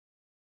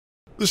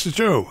This is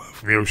Joe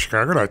from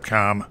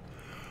YoChicago.com.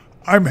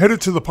 I'm headed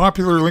to the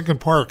popular Lincoln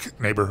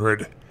Park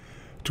neighborhood,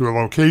 to a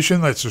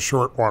location that's a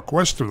short walk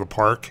west of the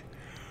park,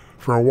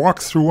 for a walk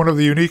through one of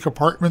the unique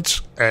apartments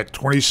at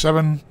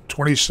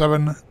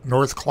 2727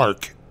 North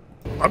Clark.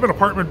 I'm in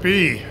apartment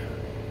B,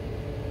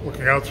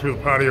 looking out through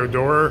the patio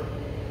door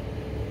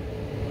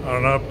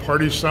on a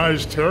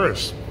party-sized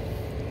terrace.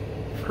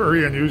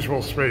 Very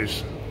unusual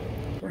space.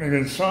 Turning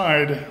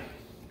inside,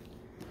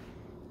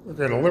 we've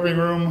got a living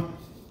room,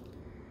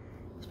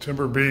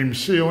 timber beam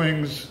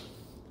ceilings,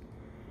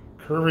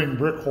 curving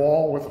brick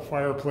wall with a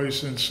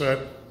fireplace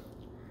inset,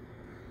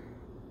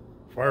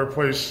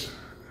 fireplace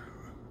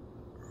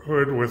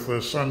hood with a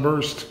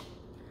sunburst,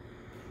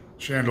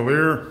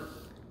 chandelier,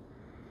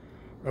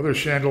 another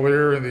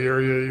chandelier in the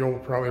area you'll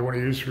probably want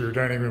to use for your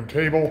dining room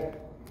table.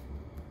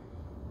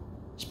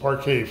 It's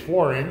parquet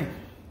flooring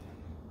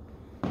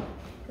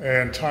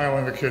and tile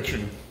in the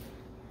kitchen.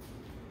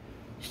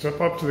 Step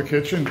up to the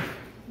kitchen.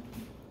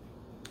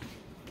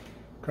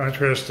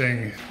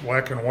 Contrasting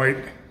black and white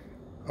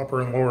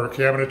upper and lower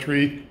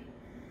cabinetry.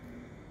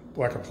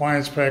 Black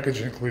appliance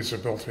package includes a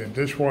built-in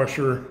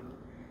dishwasher,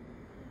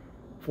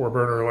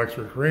 4-burner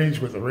electric range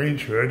with a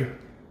range hood,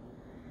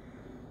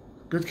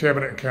 good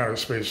cabinet and counter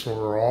space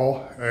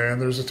overall, and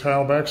there's a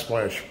tile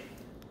backsplash.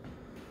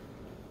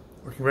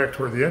 Looking back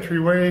toward the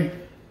entryway,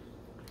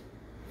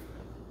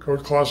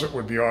 coat closet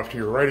would be off to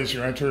your right as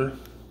you enter,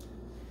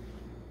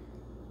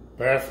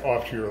 bath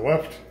off to your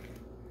left,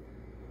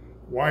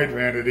 wide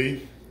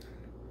vanity,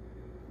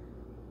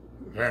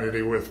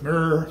 vanity with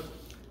mirror,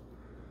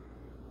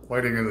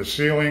 lighting in the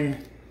ceiling,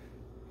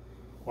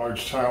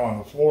 large tile on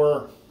the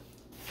floor,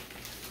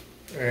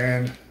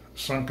 and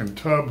sunken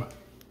tub,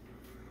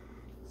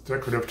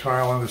 decorative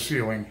tile on the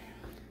ceiling.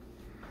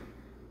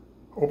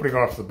 Opening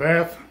off the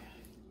bath,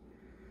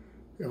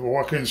 you have a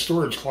walk-in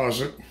storage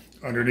closet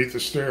underneath the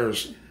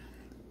stairs.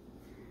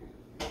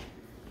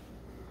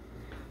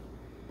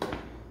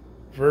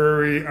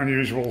 Very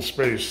unusual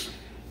space.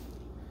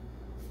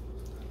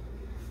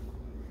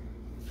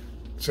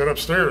 Set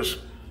upstairs.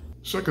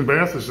 Second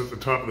bath is at the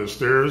top of the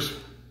stairs.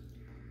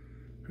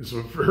 It's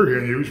a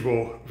very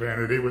unusual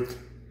vanity with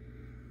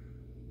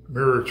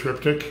mirror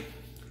triptych,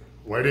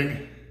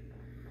 lighting,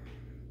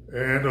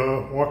 and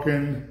a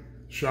walk-in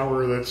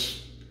shower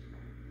that's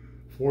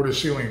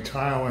floor-to-ceiling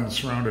tile and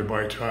surrounded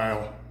by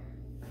tile.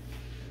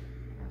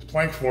 It's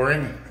plank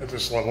flooring at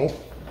this level.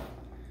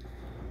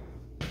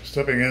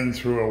 Stepping in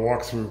through a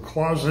walk-through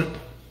closet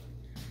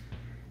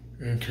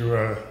into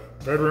a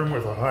bedroom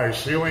with a high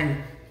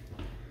ceiling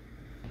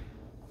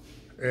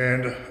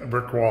and a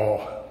brick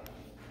wall.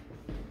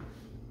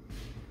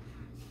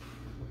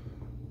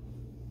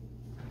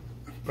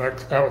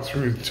 Back out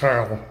through the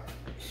tile,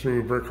 through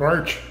a brick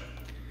arch.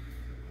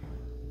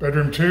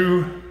 Bedroom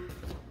 2,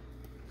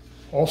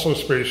 also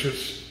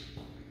spacious.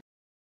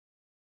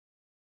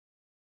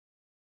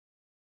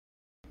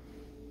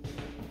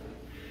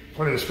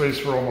 Plenty of space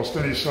for almost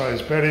any size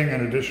bedding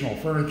and additional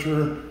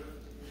furniture.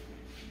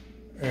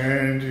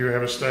 And you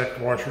have a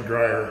stacked washer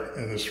dryer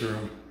in this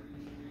room.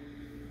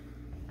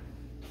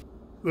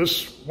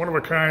 This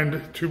one-of-a-kind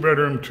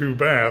 2-bedroom,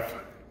 2-bath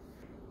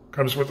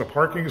comes with a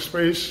parking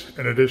space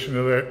in addition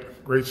to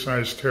that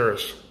great-sized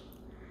terrace.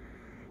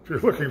 If you're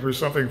looking for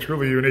something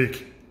truly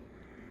unique,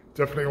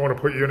 definitely want to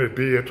put Unit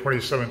B at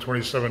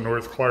 2727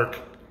 North Clark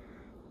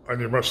on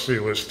your must-see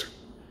list.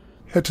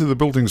 Head to the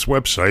building's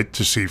website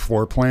to see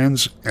floor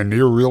plans and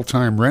near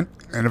real-time rent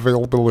and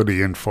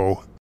availability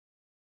info.